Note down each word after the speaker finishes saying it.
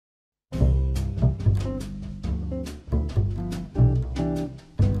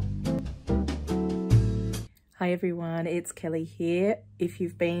Hi everyone, it's Kelly here. If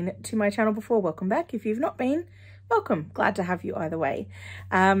you've been to my channel before, welcome back. If you've not been, welcome. Glad to have you either way.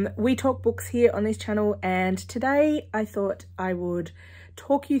 We talk books here on this channel, and today I thought I would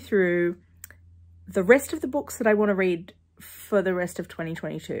talk you through the rest of the books that I want to read for the rest of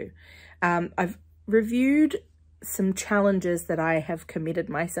 2022. I've reviewed some challenges that I have committed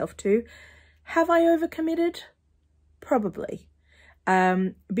myself to. Have I overcommitted? Probably.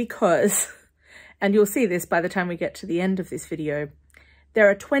 Because, and you'll see this by the time we get to the end of this video, there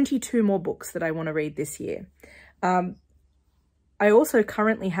are 22 more books that I want to read this year. I also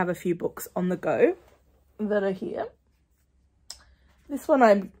currently have a few books on the go that are here. This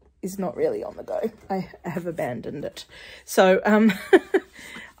one is not really on the go. I have abandoned it. So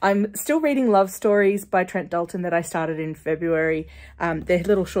I'm still reading Love Stories by Trent Dalton that I started in February. They're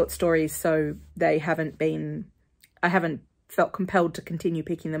little short stories, so I haven't felt compelled to continue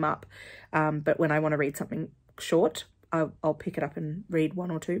picking them up. But when I want to read something short, I'll pick it up and read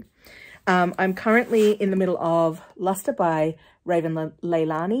one or two. I'm currently in the middle of Luster by Raven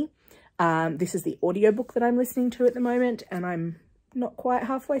Leilani. This is the audiobook that I'm listening to at the moment, and I'm not quite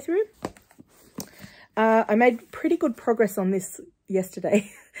halfway through. I made pretty good progress on this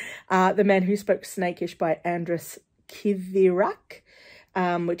yesterday. The Man Who Spoke Snakish by Andrus Kivirak,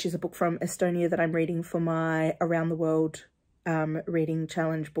 which is a book from Estonia that I'm reading for my Around the World reading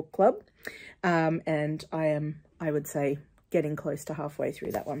challenge book club. And I would say, getting close to halfway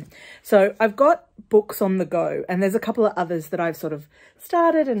through that one. So I've got books on the go, and there's a couple of others that I've sort of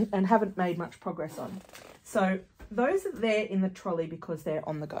started and haven't made much progress on. So those are there in the trolley because they're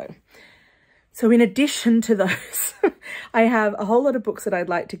on the go. So in addition to those, I have a whole lot of books that I'd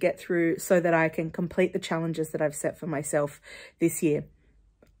like to get through so that I can complete the challenges that I've set for myself this year.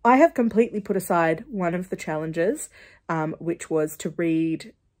 I have completely put aside one of the challenges, which was to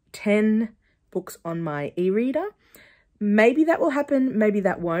read 10 books on my e-reader. Maybe that will happen, maybe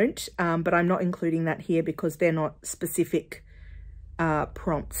that won't, but I'm not including that here because they're not specific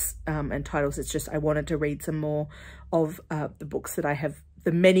prompts and titles. It's just I wanted to read some more of the books that I have,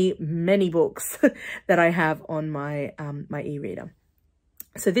 the many books that I have on my my e-reader.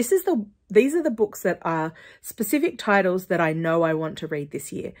 So these are the books that are specific titles that I know I want to read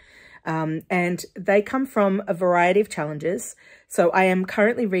this year. And they come from a variety of challenges. So I am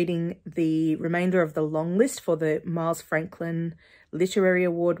currently reading the remainder of the long list for the Miles Franklin Literary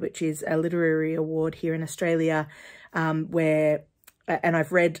Award, which is a literary award here in Australia, and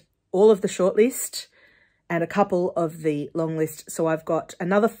I've read all of the shortlist and a couple of the long list. So I've got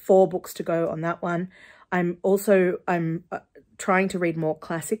another 4 books to go on that one. I'm trying to read more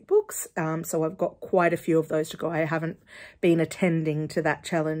classic books. So I've got quite a few of those to go. I haven't been attending to that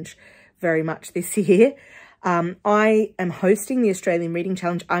challenge very much this year. I am hosting the Australian Reading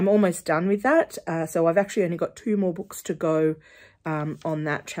Challenge. I'm almost done with that. So I've actually only got 2 more books to go on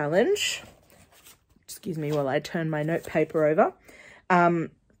that challenge. Excuse me while I turn my note paper over.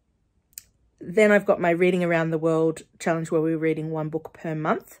 Then I've got my Reading Around the World challenge where we're reading 1 book per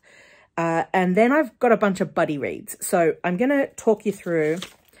month. And then I've got a bunch of buddy reads. So I'm going to talk you through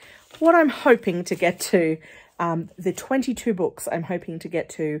what I'm hoping to get to, the 22 books I'm hoping to get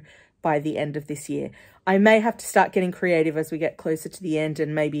to by the end of this year. I may have to start getting creative as we get closer to the end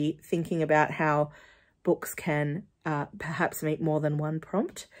and maybe thinking about how books can perhaps meet more than one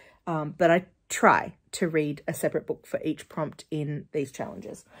prompt. But I try to read a separate book for each prompt in these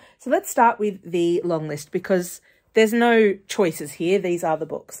challenges. So let's start with the long list because there's no choices here. These are the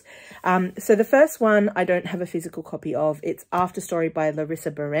books. So the first one I don't have a physical copy of. It's After Story by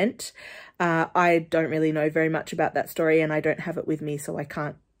Larissa Behrendt. I don't really know very much about that story and I don't have it with me, so I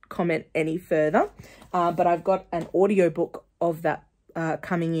can't comment any further. But I've got an audiobook of that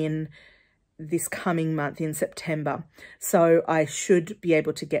coming in this coming month in September. So I should be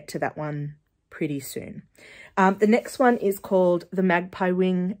able to get to that one pretty soon. The next one is called The Magpie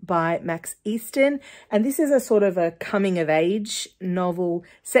Wing by Max Easton. And this is a sort of a coming of age novel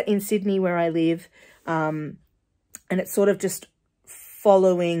set in Sydney where I live. And it's sort of just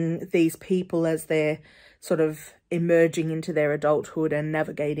following these people as they're sort of emerging into their adulthood and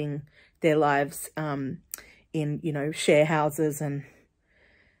navigating their lives in, you know, share houses and,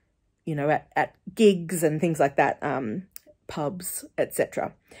 you know, at gigs and things like that, pubs,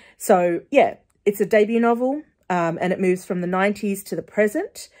 etc. So yeah, it's a debut novel. And it moves from the 90s to the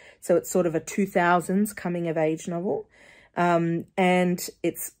present. So it's sort of a 2000s coming of age novel. And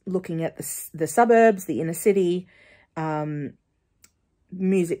it's looking at the suburbs, the inner city,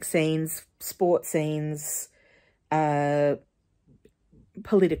 music scenes, sport scenes,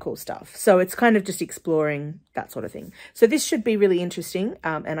 political stuff. So it's kind of just exploring that sort of thing. So this should be really interesting,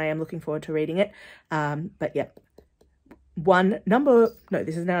 and I am looking forward to reading it. But yeah,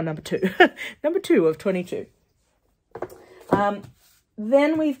 this is now number 2. Number 2 of 22.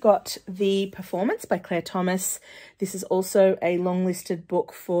 Then we've got The Performance by Claire Thomas. This is also a long-listed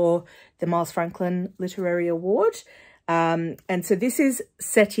book for the Miles Franklin Literary Award. And so this is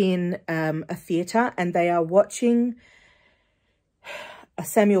set in a theatre, and they are watching a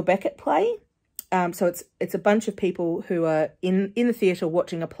Samuel Beckett play. So it's a bunch of people who are in the theatre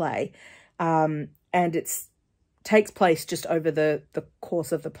watching a play, and it takes place just over the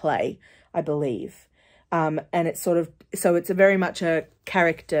course of the play, I believe. And it's sort of, so it's a very much a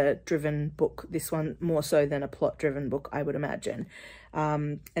character-driven book, this one more so than a plot-driven book, I would imagine.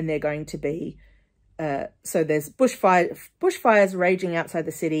 And they're going to be, so there's bushfires raging outside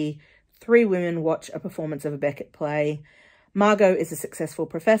the city. 3 women watch a performance of a Beckett play. Margot is a successful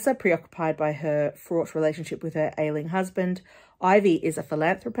professor, preoccupied by her fraught relationship with her ailing husband. Ivy is a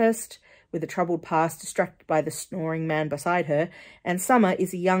philanthropist with a troubled past, distracted by the snoring man beside her. And Summer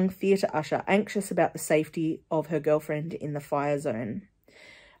is a young theatre usher, anxious about the safety of her girlfriend in the fire zone.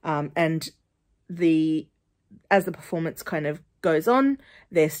 And as the performance kind of goes on,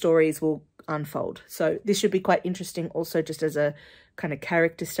 their stories will unfold. So this should be quite interesting also, just as a kind of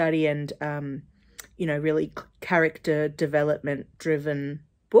character study and, you know, really character development driven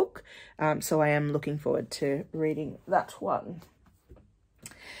book. So I am looking forward to reading that one.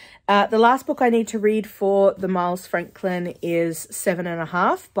 The last book I need to read for the Miles Franklin is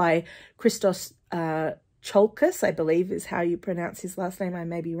 7.5 by Christos Tsiolkas, I believe is how you pronounce his last name. I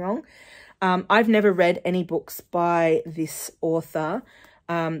may be wrong. I've never read any books by this author.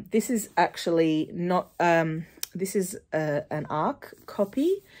 This is actually not, this is an ARC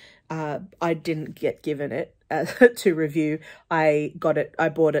copy. I didn't get given it to review. I bought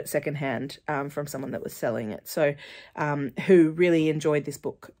it secondhand from someone that was selling it. So, who really enjoyed this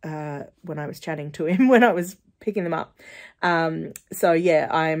book when I was chatting to him, when I was picking them up. So yeah,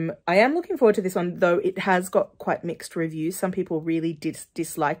 I am looking forward to this one, though it has got quite mixed reviews. Some people really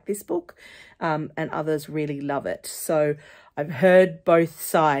dislike this book, and others really love it. So I've heard both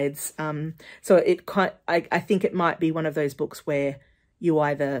sides. So I think it might be one of those books where you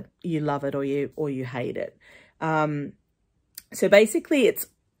love it or you hate it. So basically it's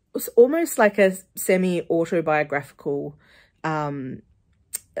almost like a semi-autobiographical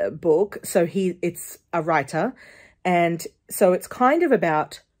book. So it's a writer, and so it's kind of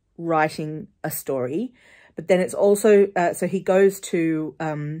about writing a story, but then it's also so he goes to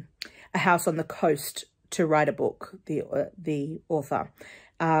a house on the coast to write a book, the author,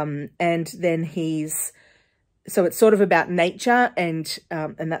 and then so it's sort of about nature and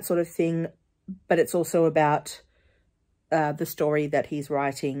that sort of thing, but it's also about the story that he's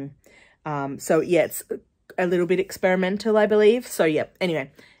writing. So yeah, it's a little bit experimental, I believe. So yeah,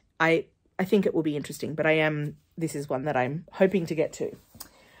 anyway, I think it will be interesting, but this is one that I'm hoping to get to.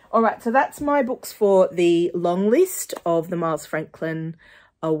 All right, so that's my books for the long list of the Miles Franklin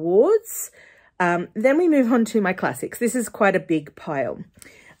Awards. Then we move on to my classics. This is quite a big pile.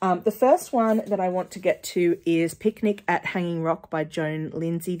 The first one that I want to get to is Picnic at Hanging Rock by Joan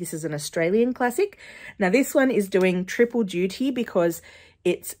Lindsay. This is an Australian classic. Now, this one is doing triple duty because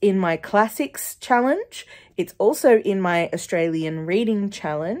it's in my classics challenge. It's also in my Australian reading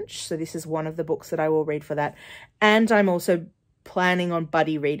challenge. So this is one of the books that I will read for that. And I'm also planning on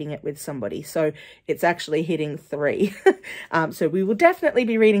buddy reading it with somebody. So it's actually hitting 3. So we will definitely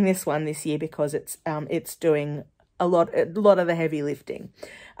be reading this one this year because it's doing a lot of the heavy lifting.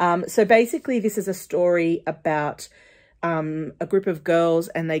 So basically this is a story about a group of girls,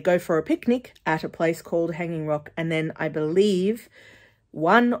 and they go for a picnic at a place called Hanging Rock, and then I believe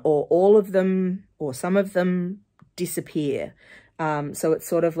one or all of them or some of them disappear. So it's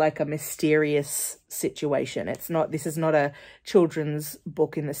sort of like a mysterious situation. This is not a children's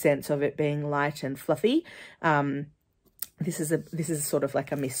book in the sense of it being light and fluffy. This is sort of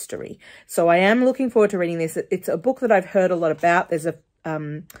like a mystery. So I am looking forward to reading this. It's a book that I've heard a lot about. There's a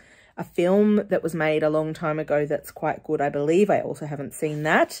film that was made a long time ago that's quite good, I believe. I also haven't seen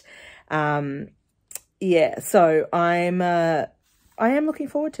that. Yeah, so I am looking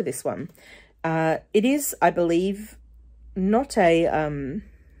forward to this one. It is, I believe, not a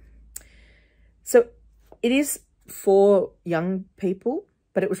so it is for young people,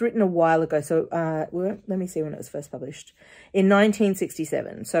 but it was written a while ago. So let me see when it was first published. In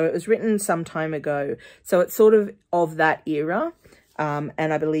 1967. So it was written some time ago. So it's sort of that era. And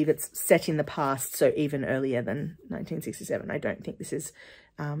I believe it's set in the past, so even earlier than 1967. I don't think this is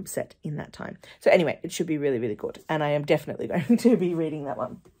set in that time. So anyway, it should be really, really good. And I am definitely going to be reading that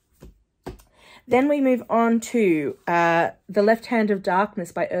one. Then we move on to The Left Hand of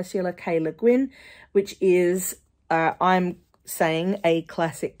Darkness by Ursula K. Le Guin, which is, I'm saying, a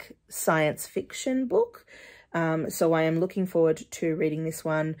classic science fiction book. So I am looking forward to reading this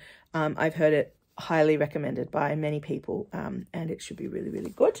one. I've heard it highly recommended by many people, and it should be really,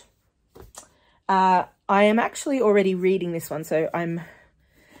 really good. I am actually already reading this one. So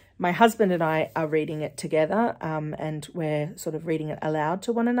my husband and I are reading it together, and we're sort of reading it aloud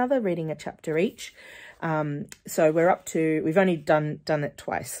to one another, reading a chapter each. So we're up to, we've only done it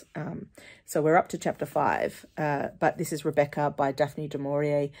twice. So we're up to chapter 5, but this is Rebecca by Daphne du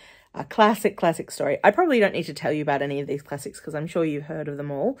Maurier, a classic story. I probably don't need to tell you about any of these classics because I'm sure you've heard of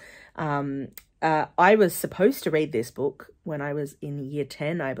them all. I was supposed to read this book when I was in year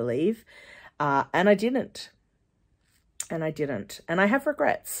 10, I believe, and I didn't. And I have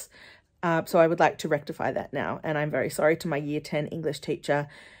regrets. So I would like to rectify that now. And I'm very sorry to my year 10 English teacher,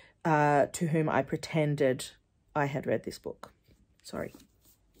 to whom I pretended I had read this book. Sorry,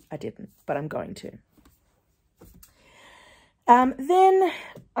 I didn't, but I'm going to. Then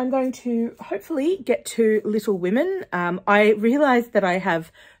I'm going to hopefully get to Little Women. I realised that I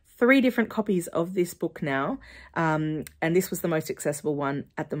have 3 different copies of this book now. And this was the most accessible one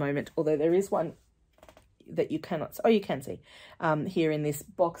at the moment, although there is one that you cannot, oh, you can see here in this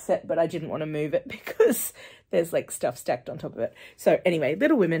box set, but I didn't want to move it because there's like stuff stacked on top of it. So anyway,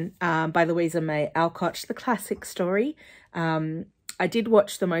 Little Women by Louisa May Alcott, the classic story. I did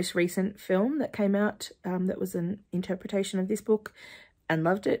watch the most recent film that came out that was an interpretation of this book and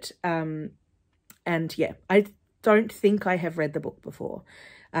loved it. And yeah, I don't think I have read the book before,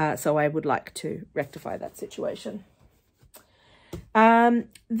 so I would like to rectify that situation.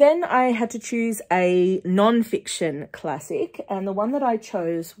 Then I had to choose a non-fiction classic, and the one that I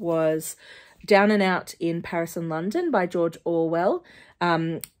chose was Down and Out in Paris and London by George Orwell.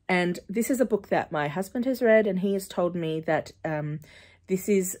 And this is a book that my husband has read, and he has told me that this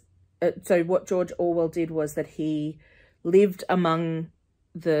is, so what George Orwell did was that he lived among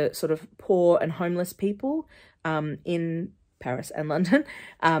the sort of poor and homeless people in Paris and London,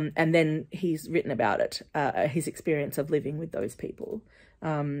 and then he's written about it, his experience of living with those people,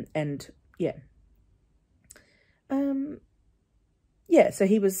 and yeah, so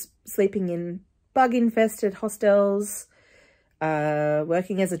he was sleeping in bug-infested hostels,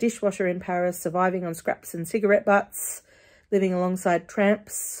 working as a dishwasher in Paris, surviving on scraps and cigarette butts, living alongside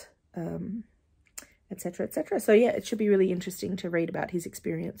tramps, etc., etc. So yeah, it should be really interesting to read about his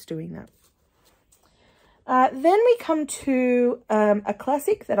experience doing that. Then we come to a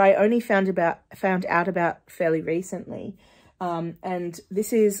classic that I only found out about fairly recently, and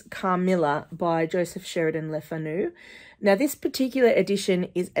this is Carmilla by Joseph Sheridan Le Fanu. Now, this particular edition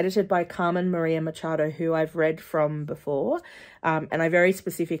is edited by Carmen Maria Machado, who I've read from before, and I very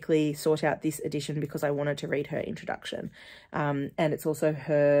specifically sought out this edition because I wanted to read her introduction, and it's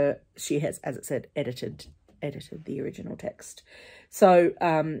also she has, as it said, edited the original text. So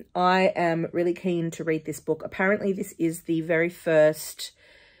I am really keen to read this book. Apparently this is the very first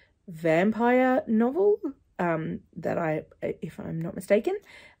vampire novel that if I'm not mistaken.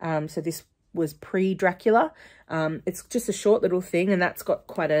 So this was pre-Dracula. It's just a short little thing, and that's got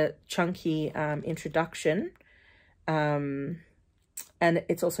quite a chunky introduction. And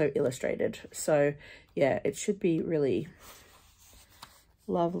it's also illustrated. So yeah, it should be really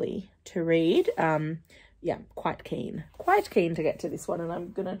lovely to read. Yeah, quite keen to get to this one, and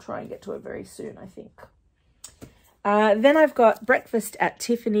I'm going to try and get to it very soon, I think. Then I've got Breakfast at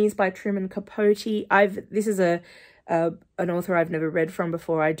Tiffany's by Truman Capote. This is an author I've never read from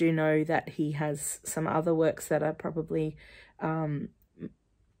before. I do know that he has some other works that are probably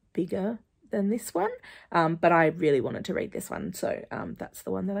bigger than this one, but I really wanted to read this one, so that's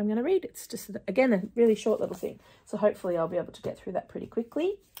the one that I'm going to read. It's just, again, a really short little thing, so hopefully I'll be able to get through that pretty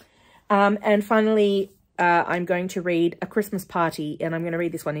quickly. And finally, I'm going to read A Christmas Party, and I'm going to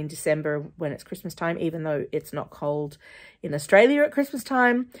read this one in December when it's Christmas time, even though it's not cold in Australia at Christmas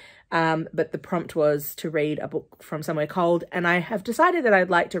time. But the prompt was to read a book from somewhere cold, and I have decided that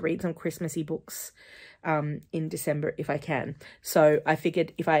I'd like to read some Christmassy books in December if I can. So I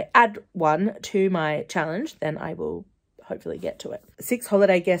figured if I add one to my challenge, then I will hopefully get to it. 6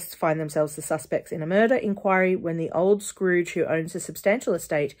 holiday guests find themselves the suspects in a murder inquiry when the old Scrooge, who owns a substantial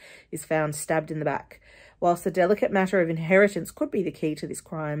estate, is found stabbed in the back. Whilst the delicate matter of inheritance could be the key to this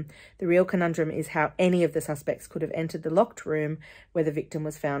crime, the real conundrum is how any of the suspects could have entered the locked room where the victim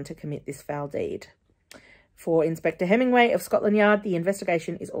was found to commit this foul deed. For Inspector Hemingway of Scotland Yard, the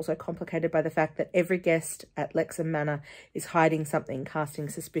investigation is also complicated by the fact that every guest at Lexham Manor is hiding something, casting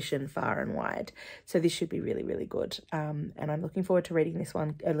suspicion far and wide. So this should be really, really good. And I'm looking forward to reading this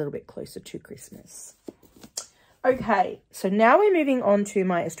one a little bit closer to Christmas. Okay, so now we're moving on to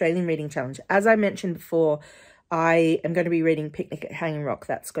my Australian Reading Challenge. As I mentioned before, I am going to be reading Picnic at Hanging Rock.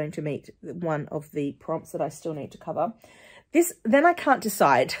 That's going to meet one of the prompts that I still need to cover. Then I can't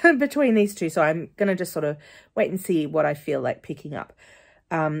decide between these two, so I'm going to just sort of wait and see what I feel like picking up.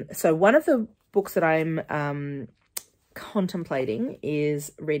 So one of the books that I'm contemplating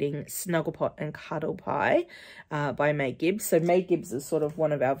is reading Snugglepot and Cuddlepie by May Gibbs. So May Gibbs is sort of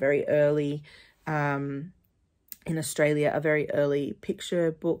one of our very early, in Australia, a very early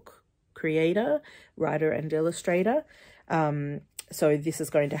picture book creator, writer and illustrator. So this is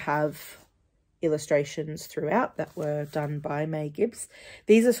going to have illustrations throughout that were done by May Gibbs.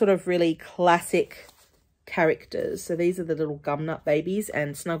 These are sort of really classic characters. So these are the little gumnut babies,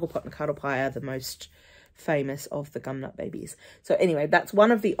 and Snugglepot and Cuddlepie are the most famous of the gumnut babies. So anyway, that's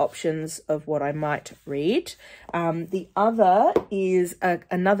one of the options of what I might read. The other is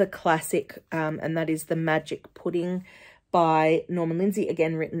another classic, and that is The Magic Pudding by Norman Lindsay,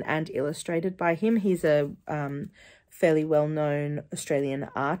 again written and illustrated by him. He's a fairly well-known Australian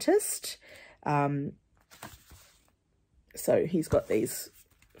artist. So he's got these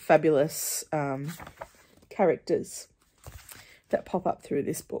fabulous characters that pop up through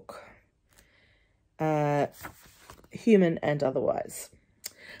this book, human and otherwise.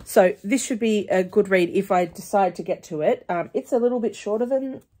 So this should be a good read if I decide to get to it. It's a little bit shorter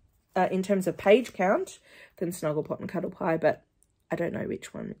than, in terms of page count, than Snugglepot and Cuddlepie, but I don't know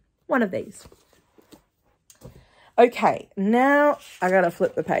which one. One of these. Okay, now I gotta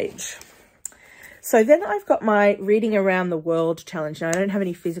flip the page. So then I've got my Reading Around the World challenge. Now, I don't have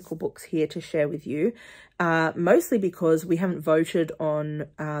any physical books here to share with you, mostly because we haven't voted on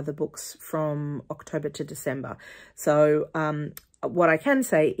the books from October to December. So what I can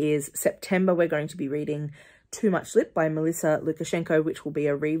say is September, we're going to be reading Too Much Lip by Melissa Lucashenko, which will be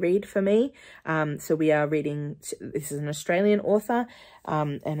a reread for me. So we are reading, this is an Australian author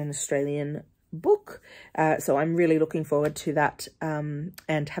and an Australian book. So I'm really looking forward to that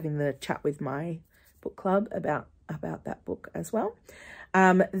and having the chat with my book club about that book as well.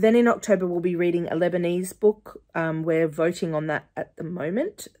 Then in October, we'll be reading a Lebanese book. We're voting on that at the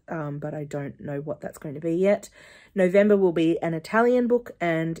moment, but I don't know what that's going to be yet. November will be an Italian book,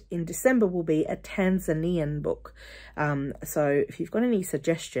 and in December will be a Tanzanian book. So if you've got any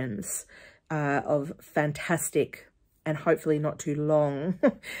suggestions of fantastic and hopefully not too long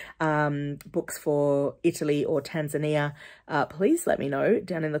books for Italy or Tanzania, please let me know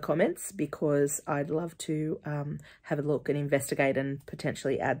down in the comments, because I'd love to have a look and investigate and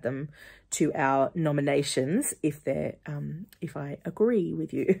potentially add them to our nominations if they're if I agree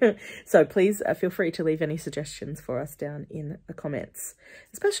with you. So please feel free to leave any suggestions for us down in the comments,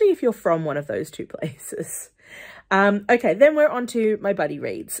 especially if you're from one of those two places. Okay, then we're on to my buddy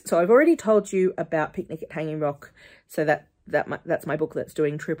reads. So I've already told you about Picnic at Hanging Rock. So that's my book that's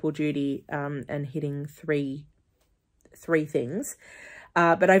doing triple duty and hitting three things.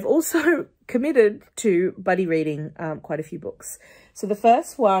 But I've also committed to buddy reading quite a few books. So the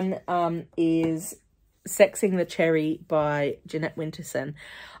first one is Sexing the Cherry by Jeanette Winterson.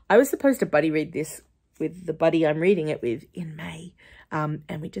 I was supposed to buddy read this with the buddy I'm reading it with in May.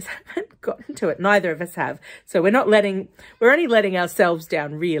 And we just haven't gotten to it. Neither of us have. So we're only letting ourselves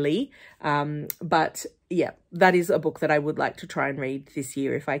down, really. But yeah, that is a book that I would like to try and read this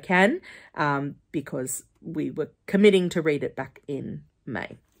year if I can, because we were committing to read it back in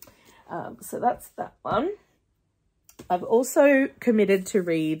May. So that's that one. I've also committed to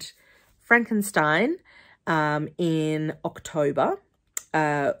read Frankenstein in October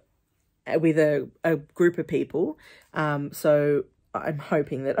with a group of people. So I'm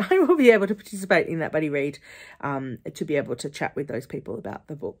hoping that I will be able to participate in that buddy read to be able to chat with those people about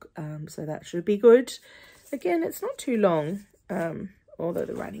the book. So that should be good. Again, it's not too long, although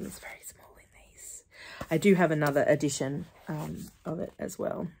the writing is very small in these. I do have another edition of it as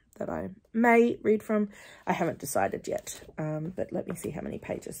well that I may read from. I haven't decided yet, but let me see how many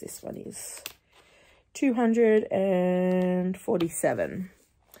pages this one is. 247.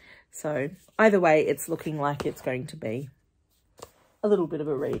 So either way, it's looking like it's going to be a little bit of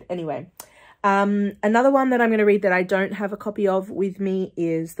a read. Anyway, another one that I'm going to read that I don't have a copy of with me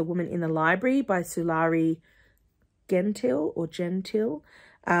is The Woman in the Library by Sulari Gentil or Gentil.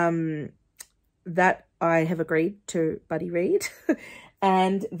 That I have agreed to buddy read.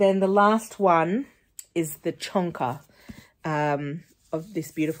 And then the last one is The Chonka of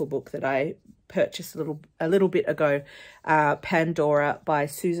this beautiful book that I purchased a little bit ago, Pandora by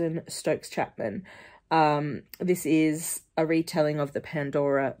Susan Stokes Chapman. This is a retelling of the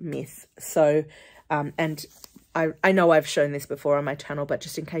Pandora myth. So, and I know I've shown this before on my channel, but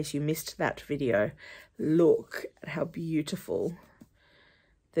just in case you missed that video, look at how beautiful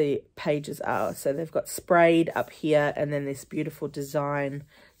the pages are. So they've got sprayed up here, and then this beautiful design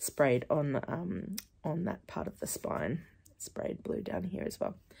sprayed on that part of the spine. Sprayed blue down here as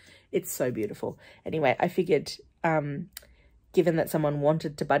well. It's so beautiful. Anyway, I figured, given that someone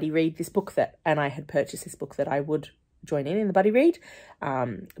wanted to buddy read this book, and I had purchased this book, that I would join in the buddy read.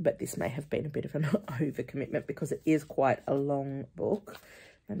 But this may have been a bit of an overcommitment because it is quite a long book.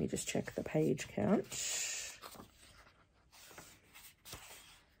 Let me just check the page count.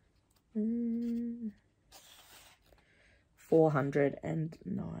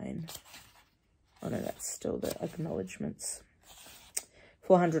 409. Oh no, that's still the acknowledgements.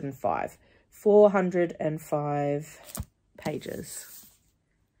 405. 405 pages.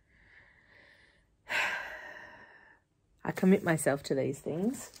 I commit myself to these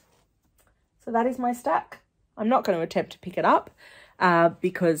things. So that is my stack. I'm not going to attempt to pick it up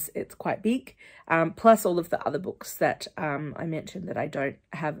because it's quite big. Plus all of the other books that I mentioned that I don't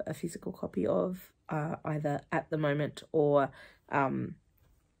have a physical copy of either at the moment, or I'm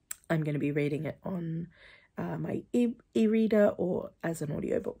going to be reading it on my e-reader or as an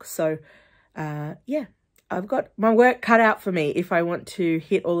audiobook. So yeah, I've got my work cut out for me if I want to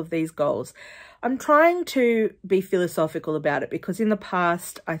hit all of these goals. I'm trying to be philosophical about it because in the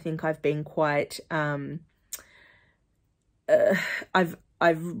past I think I've been quite I've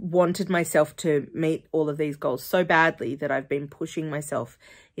wanted myself to meet all of these goals so badly that I've been pushing myself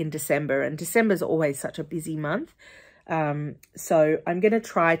in December, and December's always such a busy month. So I'm going to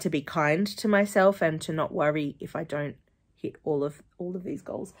try to be kind to myself and to not worry if I don't hit all of these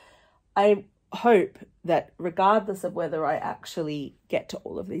goals. I hope that regardless of whether I actually get to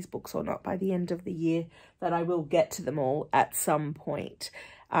all of these books or not by the end of the year, that I will get to them all at some point.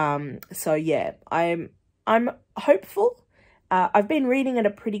 So yeah, I'm hopeful. I've been reading at a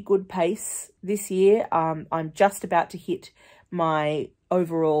pretty good pace this year. I'm just about to hit my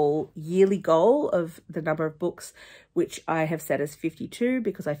overall yearly goal of the number of books, which I have set as 52,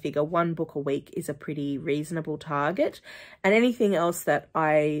 because I figure one book a week is a pretty reasonable target, and anything else that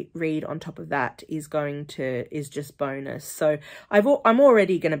I read on top of that is just bonus. So I'm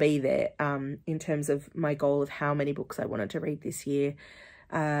already going to be there in terms of my goal of how many books I wanted to read this year.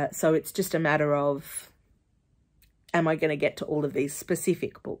 So it's just a matter of, am I going to get to all of these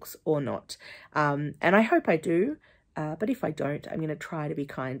specific books or not? And I hope I do. But if I don't, I'm going to try to be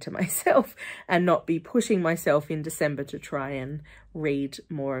kind to myself and not be pushing myself in December to try and read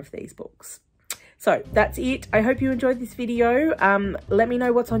more of these books. So that's it. I hope you enjoyed this video. Let me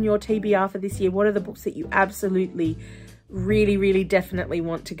know what's on your TBR for this year. What are the books that you absolutely, really definitely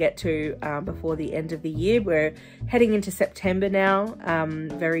want to get to before the end of the year? We're heading into September now,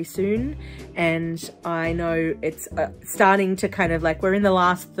 very soon, and I know it's starting to kind of like, we're in the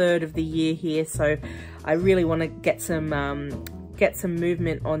last third of the year here, so I really want to get some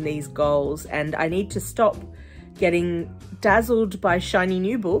movement on these goals, and I need to stop getting dazzled by shiny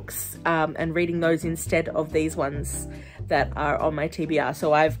new books and reading those instead of these ones that are on my TBR.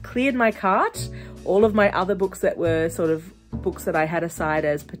 So I've cleared my cart. All of my other books that were sort of books that I had aside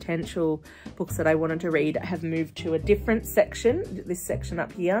as potential books that I wanted to read have moved to a different section, this section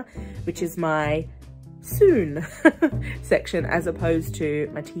up here, which is my soon section as opposed to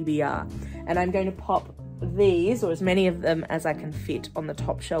my TBR. And I'm going to pop these, or as many of them as I can fit, on the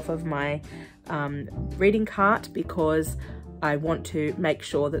top shelf of my reading cart, because I want to make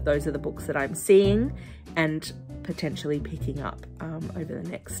sure that those are the books that I'm seeing and potentially picking up over the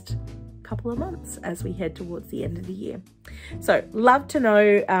next couple of months as we head towards the end of the year. So love to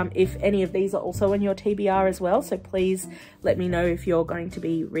know if any of these are also in your TBR as well. So please let me know if you're going to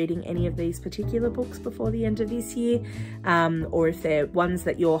be reading any of these particular books before the end of this year, or if they're ones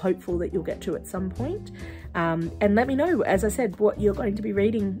that you're hopeful that you'll get to at some point. And let me know, as I said, what you're going to be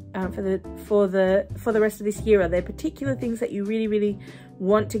reading for the rest of this year. Are there particular things that you really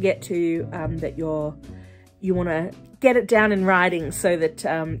want to get to, that you want to get it down in writing so that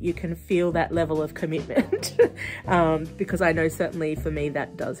you can feel that level of commitment? Because I know certainly for me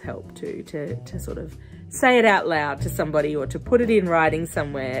that does help too, to sort of say it out loud to somebody or to put it in writing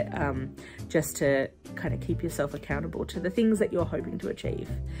somewhere, just to kind of keep yourself accountable to the things that you're hoping to achieve.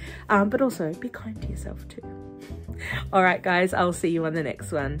 But also be kind to yourself too. All right, guys, I'll see you on the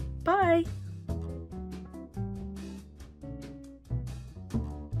next one. Bye.